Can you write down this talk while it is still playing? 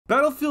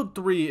Battlefield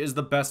 3 is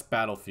the best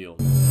Battlefield.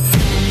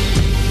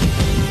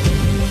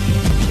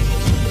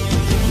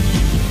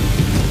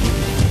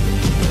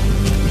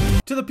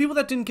 To the people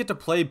that didn't get to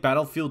play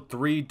Battlefield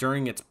 3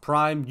 during its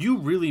prime, you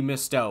really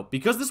missed out,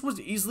 because this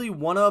was easily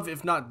one of,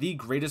 if not the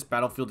greatest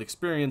Battlefield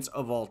experience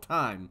of all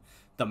time.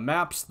 The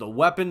maps, the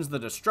weapons, the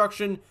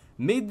destruction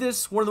made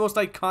this one of the most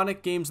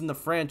iconic games in the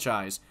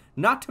franchise,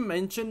 not to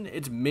mention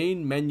its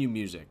main menu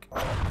music.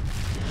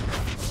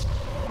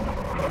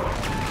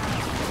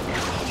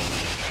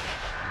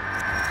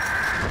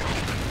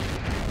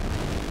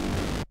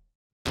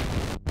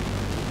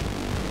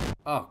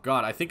 Oh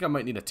god, I think I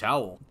might need a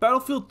towel.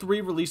 Battlefield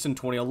 3 released in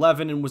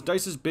 2011 and was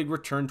DICE's big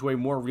return to a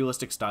more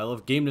realistic style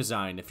of game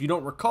design. If you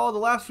don't recall, the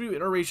last few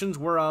iterations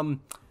were,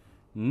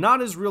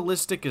 not as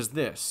realistic as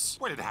this.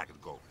 Where did the hacker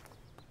go?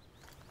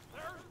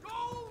 There's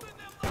gold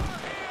in them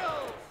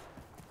hills!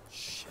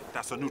 Shit,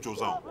 that's a neutral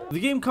zone. The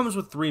game comes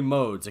with 3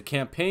 modes, a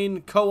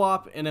campaign,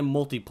 co-op, and a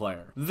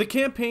multiplayer. The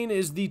campaign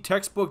is the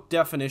textbook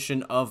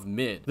definition of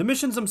mid. The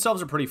missions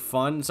themselves are pretty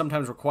fun, and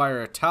sometimes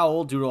require a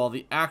towel due to all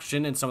the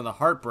action and some of the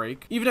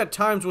heartbreak, even at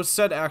times with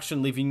said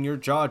action leaving your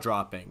jaw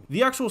dropping.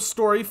 The actual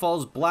story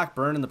follows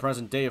Blackburn in the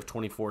present day of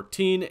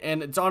 2014,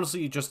 and it's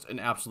honestly just an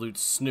absolute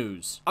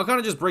snooze. I'll kind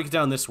of just break it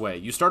down this way.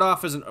 You start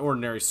off as an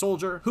ordinary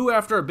soldier, who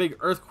after a big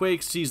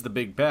earthquake sees the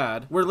big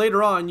bad, where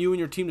later on you and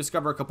your team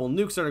discover a couple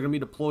nukes that are going to be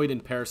deployed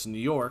in Paris and New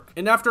York,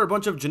 and after a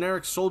bunch of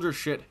generic soldier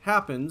shit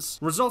happens,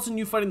 results in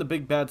you fighting the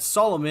big bad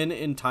Solomon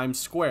in Times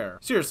Square.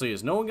 Seriously,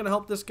 is no one gonna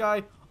help this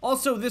guy?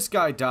 Also, this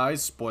guy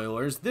dies,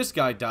 spoilers, this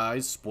guy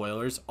dies,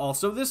 spoilers,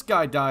 also this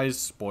guy dies,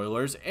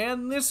 spoilers,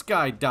 and this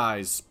guy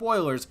dies,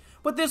 spoilers.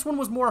 But this one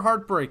was more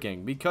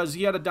heartbreaking, because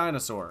he had a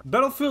dinosaur.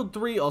 Battlefield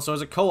 3 also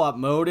has a co-op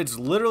mode. It's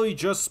literally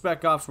just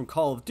Spec Ops from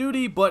Call of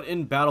Duty, but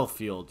in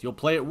Battlefield. You'll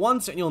play it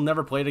once, and you'll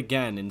never play it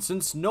again. And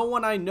since no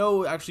one I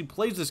know actually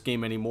plays this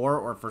game anymore,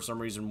 or for some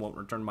reason won't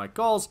return my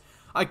calls,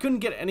 I couldn't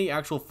get any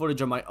actual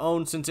footage on my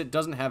own since it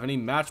doesn't have any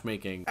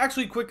matchmaking.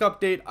 Actually, quick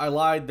update, I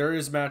lied, there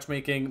is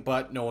matchmaking,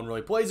 but no one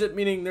really plays it,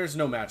 meaning there's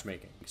no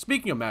matchmaking.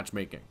 Speaking of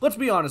matchmaking, let's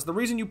be honest, the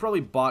reason you probably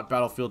bought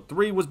Battlefield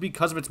 3 was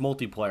because of its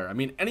multiplayer. I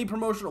mean, any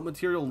promotional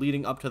material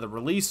leading up to the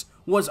release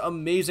was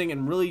amazing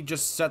and really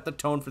just set the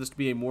tone for this to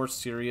be a more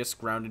serious,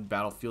 grounded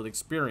Battlefield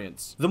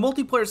experience. The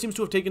multiplayer seems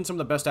to have taken some of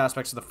the best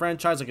aspects of the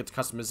franchise, like its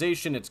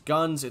customization, its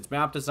guns, its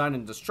map design,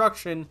 and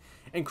destruction,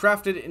 and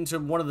crafted it into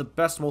one of the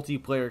best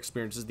multiplayer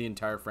experiences the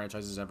entire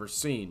franchise has ever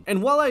seen.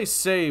 And while I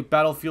say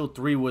Battlefield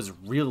 3 was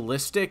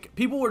realistic,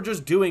 people were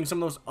just doing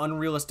some of those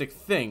unrealistic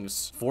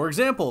things. For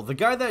example, the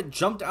guy that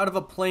jumped out of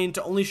a plane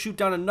to only shoot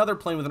down another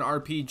plane with an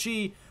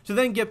RPG to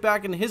then get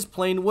back in his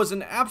plane was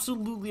an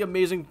absolutely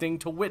amazing thing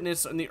to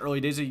witness in the early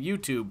days of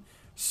YouTube.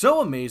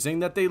 So amazing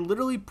that they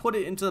literally put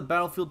it into the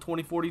Battlefield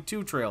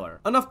 2042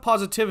 trailer. Enough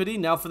positivity,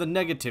 now for the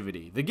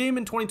negativity. The game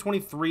in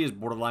 2023 is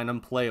borderline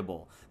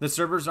unplayable. The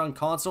servers on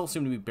console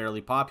seem to be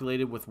barely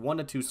populated, with 1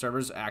 to 2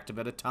 servers active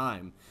at a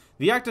time.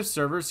 The active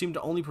servers seem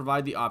to only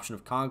provide the option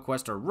of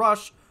Conquest or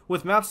Rush,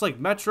 with maps like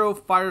Metro,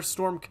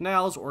 Firestorm,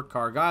 Canals, or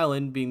Karg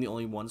Island being the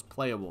only ones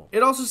playable.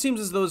 It also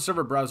seems as though the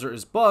server browser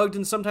is bugged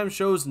and sometimes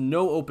shows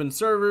no open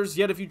servers,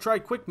 yet if you try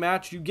Quick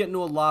Match, you get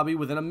into a lobby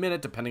within a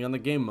minute depending on the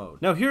game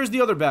mode. Now here's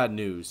the other bad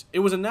news. It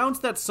was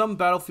announced that some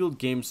Battlefield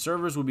game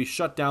servers would be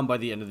shut down by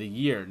the end of the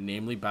year,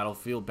 namely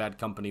Battlefield Bad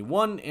Company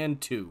 1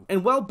 and 2.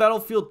 And while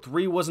Battlefield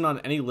 3 wasn't on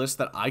any list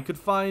that I could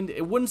find,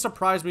 it wouldn't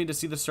surprise me to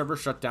see the server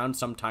shut down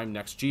sometime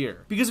next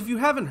year. Because if you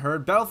haven't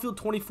heard, Battlefield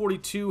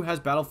 2042 has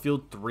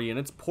Battlefield 3 in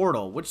its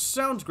portal, which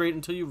sounds great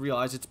until you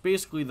realize it's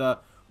basically the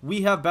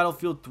we have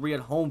Battlefield 3 at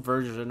home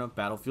version of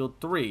Battlefield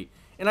 3.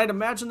 And I'd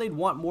imagine they'd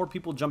want more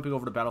people jumping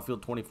over to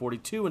Battlefield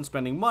 2042 and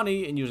spending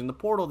money and using the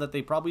portal that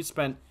they probably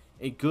spent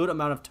a good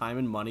amount of time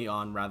and money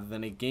on, rather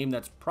than a game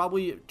that's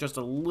probably just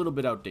a little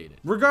bit outdated.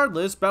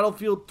 Regardless,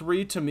 Battlefield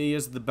 3 to me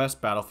is the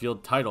best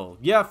Battlefield title.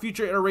 Yeah,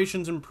 future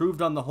iterations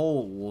improved on the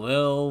whole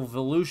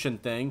evolution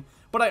thing,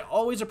 but I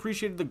always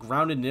appreciated the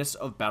groundedness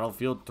of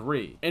Battlefield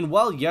 3. And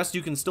while yes,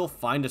 you can still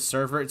find a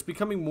server, it's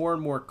becoming more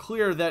and more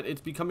clear that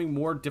it's becoming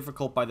more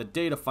difficult by the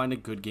day to find a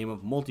good game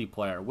of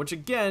multiplayer, which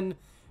again,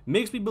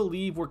 makes me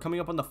believe we're coming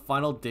up on the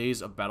final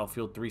days of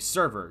Battlefield 3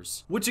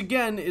 servers. Which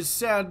again is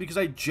sad because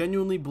I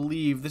genuinely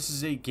believe this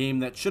is a game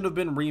that should have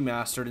been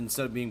remastered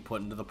instead of being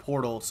put into the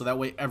portal so that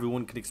way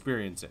everyone could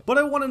experience it. But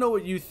I want to know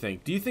what you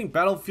think. Do you think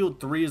Battlefield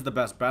 3 is the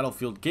best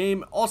Battlefield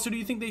game? Also, do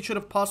you think they should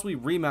have possibly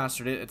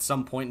remastered it at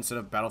some point instead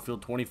of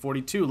Battlefield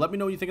 2042? Let me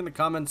know what you think in the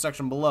comments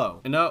section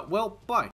below. And well, bye.